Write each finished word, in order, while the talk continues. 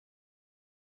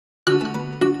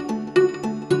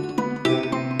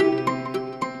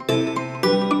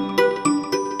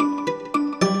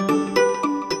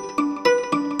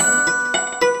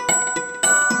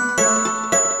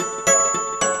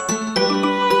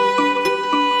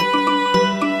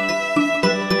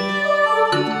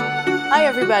Hi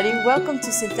everybody, welcome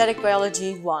to Synthetic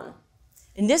Biology 1.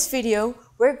 In this video,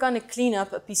 we're going to clean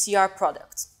up a PCR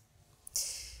product.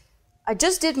 I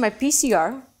just did my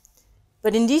PCR,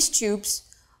 but in these tubes,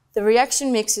 the reaction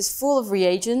mix is full of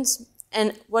reagents,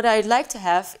 and what I'd like to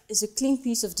have is a clean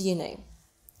piece of DNA.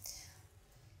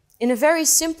 In a very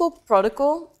simple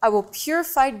protocol, I will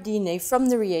purify the DNA from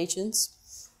the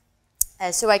reagents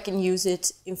so I can use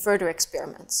it in further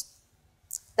experiments.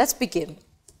 Let's begin.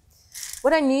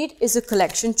 What I need is a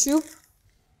collection tube,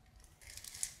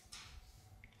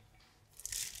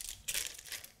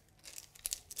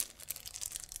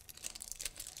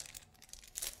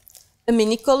 a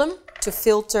mini column to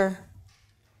filter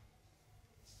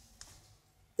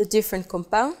the different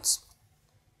compounds,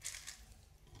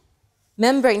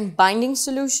 membrane binding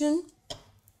solution,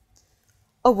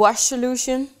 a wash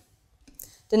solution,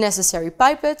 the necessary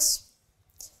pipettes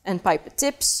and pipette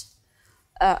tips,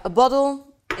 a bottle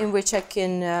in which I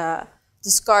can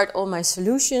discard all my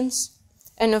solutions,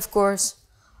 and of course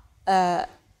a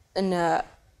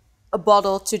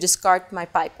bottle to discard my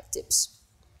pipette tips.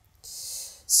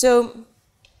 So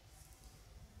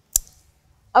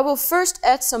I will first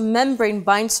add some membrane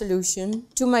bind solution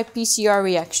to my PCR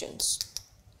reactions.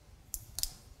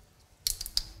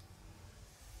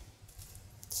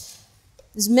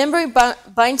 This membrane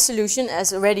bind solution,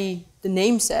 as already the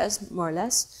name says, more or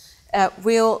less,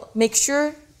 will make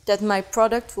sure that my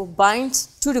product will bind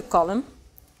to the column.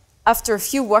 After a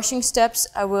few washing steps,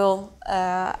 I will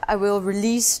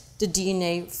release the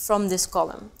DNA from this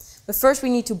column. But first we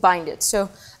need to bind it. So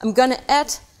I'm going to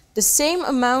add the same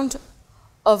amount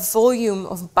of volume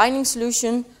of binding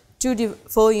solution to the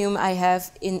volume I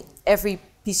have in every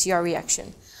PCR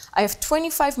reaction. I have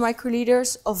 25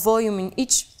 microliters of volume in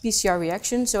each PCR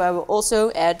reaction, so I will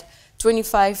also add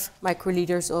 25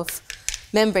 microliters of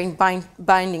membrane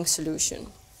binding solution.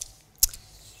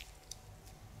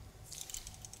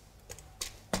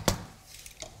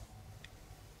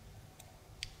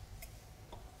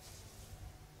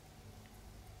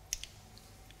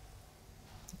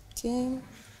 Okay.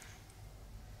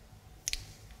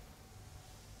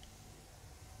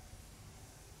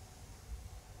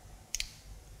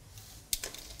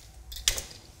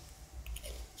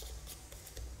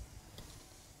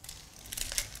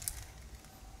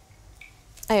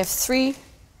 I have 3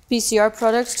 PCR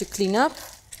products to clean up.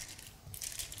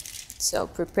 So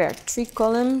prepare 3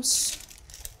 columns.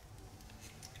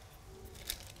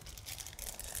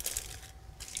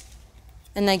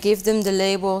 And I give them the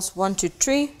labels 1 to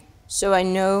 3, so I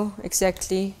know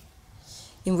exactly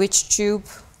in which tube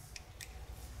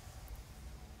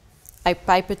I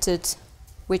pipetted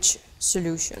which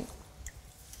solution.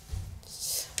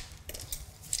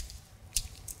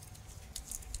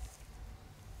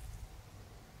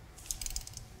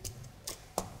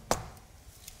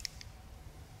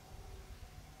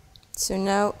 So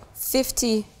now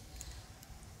 50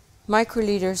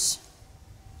 microliters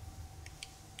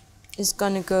is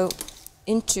going to go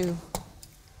into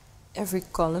every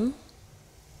column.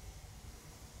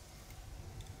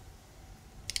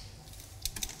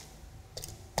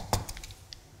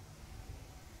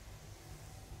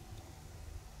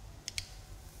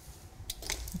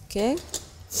 Okay.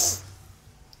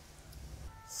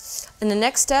 And the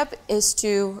next step is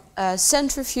to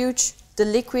centrifuge the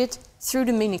liquid through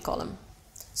the mini column.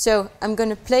 So I'm going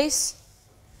to place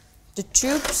the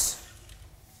tubes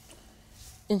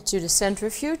into the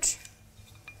centrifuge.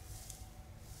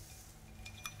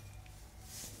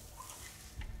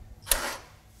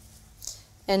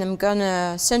 And I'm going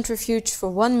to centrifuge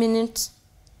for 1 minute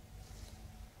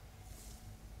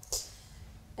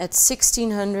at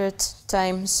 1600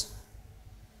 times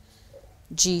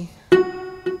G.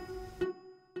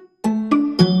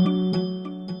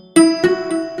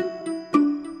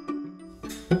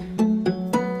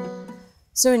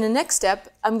 So in the next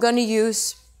step, I'm going to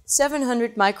use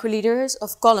 700 microliters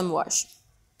of column wash.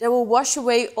 That will wash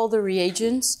away all the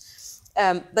reagents,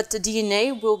 but the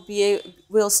DNA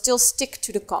will still stick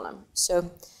to the column.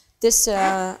 So this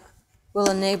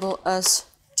will enable us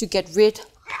to get rid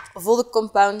of all the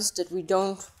compounds that we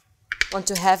don't want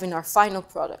to have in our final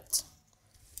product.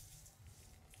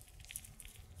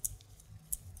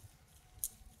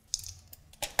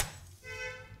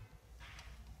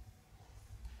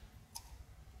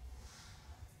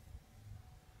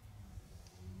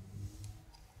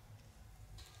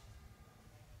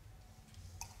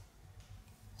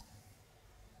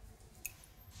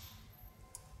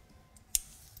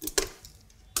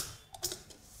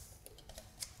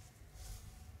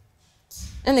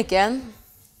 And again,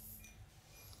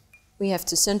 we have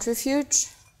to centrifuge.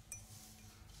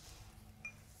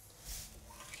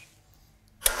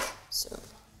 So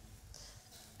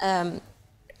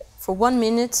for 1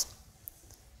 minute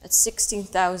at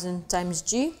 16,000 times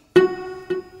G.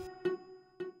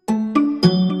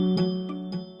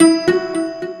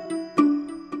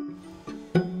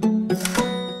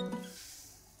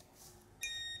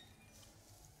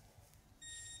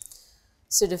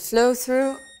 So the flow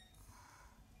through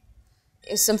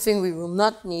is something we will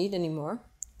not need anymore.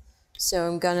 So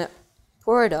I'm gonna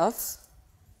pour it off.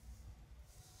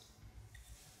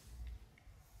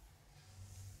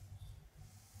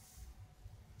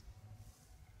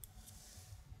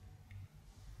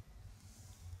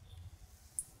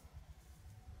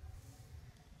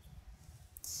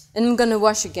 And I'm gonna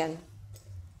wash again.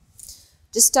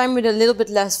 This time with a little bit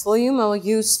less volume, I will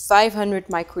use 500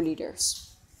 microliters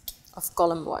of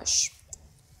column wash.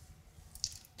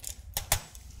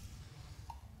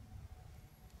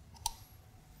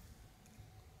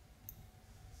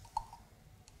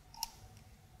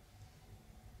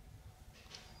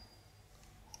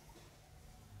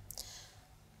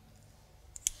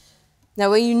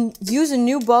 Now when you use a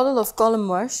new bottle of column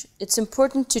wash, it's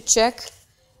important to check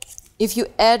if you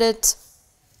added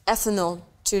ethanol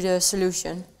to the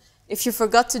solution. If you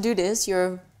forgot to do this,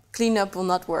 your cleanup will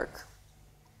not work.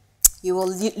 You will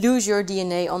lose your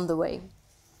DNA on the way.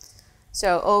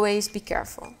 So always be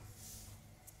careful.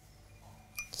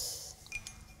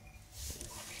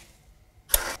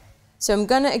 So I'm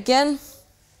gonna again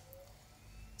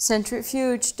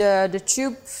centrifuge the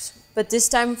tubes, but this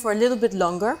time for a little bit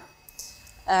longer.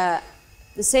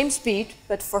 The same speed,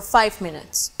 but for 5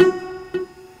 minutes.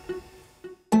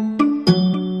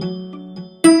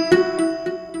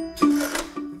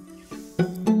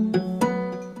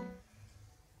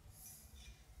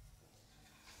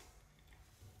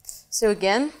 So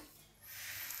again,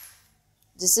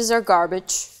 this is our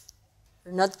garbage.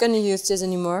 We're not going to use this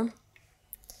anymore.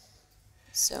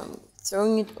 So I'm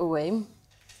throwing it away.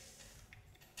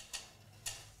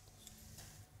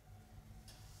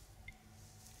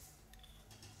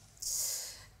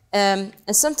 And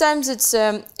sometimes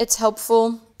it's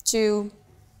helpful to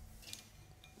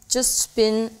just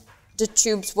spin the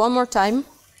tubes one more time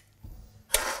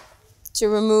to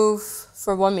remove,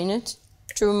 for 1 minute,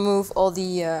 to remove all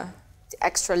the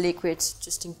extra liquids,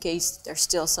 just in case there's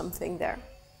still something there.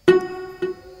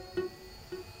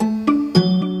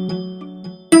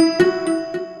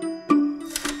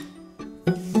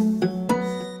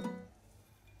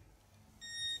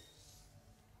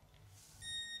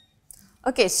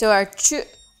 Okay, so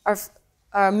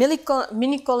our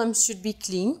mini columns should be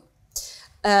clean,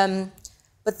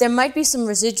 but there might be some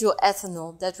residual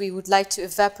ethanol that we would like to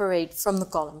evaporate from the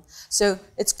column. So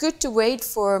it's good to wait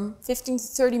for 15 to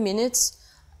 30 minutes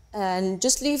and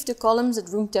just leave the columns at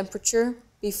room temperature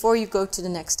before you go to the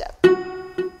next step.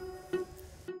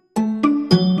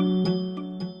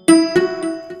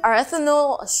 Our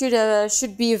ethanol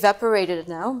should be evaporated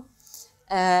now,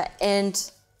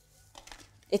 and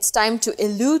it's time to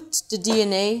elute the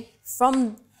DNA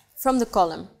from the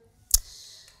column.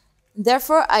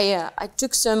 Therefore, I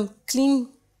took some clean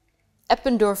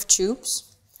Eppendorf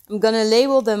tubes. I'm gonna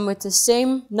label them with the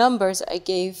same numbers I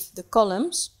gave the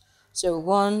columns. So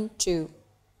 1, 2,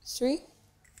 3.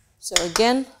 So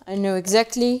again, I know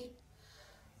exactly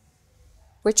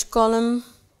which column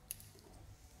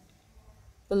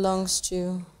belongs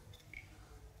to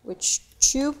which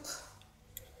tube.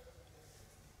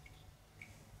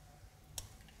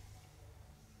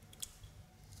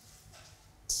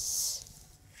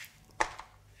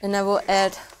 And I will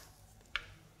add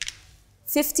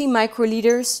 50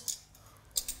 microliters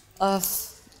of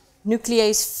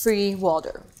nuclease-free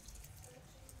water.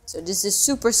 So this is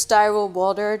super sterile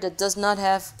water that does not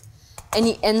have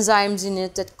any enzymes in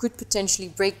it that could potentially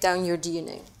break down your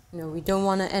DNA. You know, we don't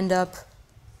want to end up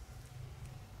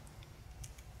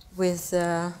with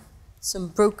some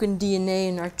broken DNA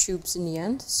in our tubes in the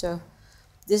end. So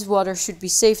this water should be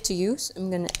safe to use.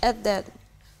 I'm going to add that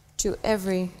to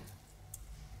every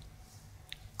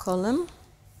column.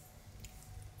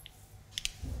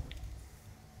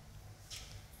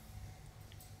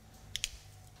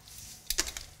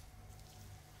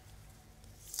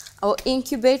 I will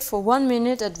incubate for 1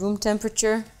 minute at room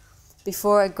temperature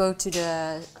before I go to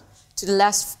the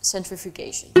last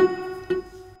centrifugation.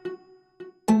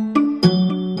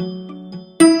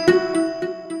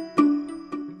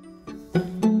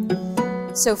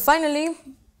 So finally,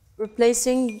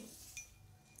 replacing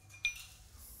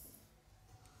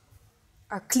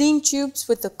our clean tubes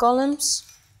with the columns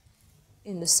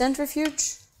in the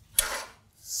centrifuge.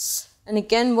 And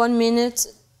again, 1 minute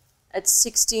at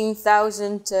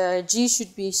 16,000 G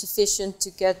should be sufficient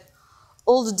to get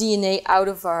all the DNA out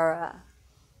of our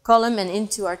column and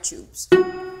into our tubes.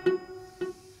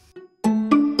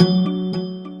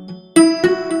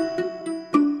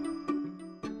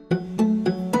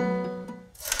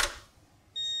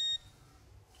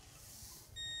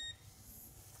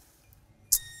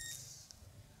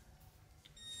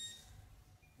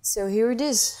 So here it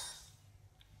is.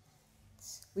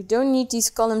 We don't need these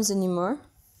columns anymore.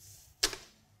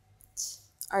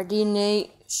 Our DNA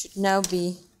should now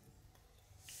be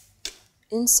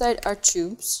inside our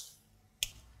tubes.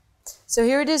 So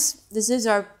here it is. This is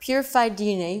our purified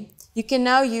DNA. You can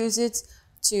now use it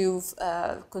to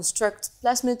construct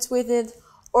plasmids with it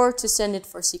or to send it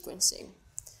for sequencing.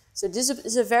 So this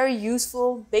is a very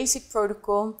useful basic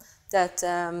protocol that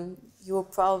you will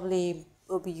probably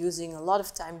be using a lot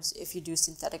of times if you do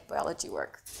synthetic biology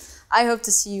work. I hope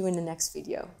to see you in the next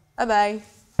video. Bye-bye.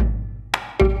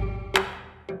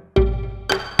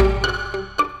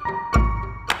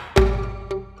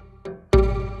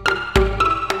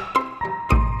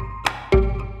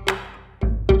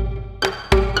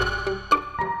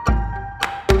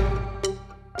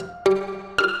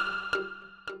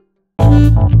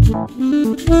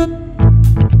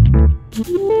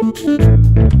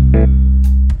 Thank you.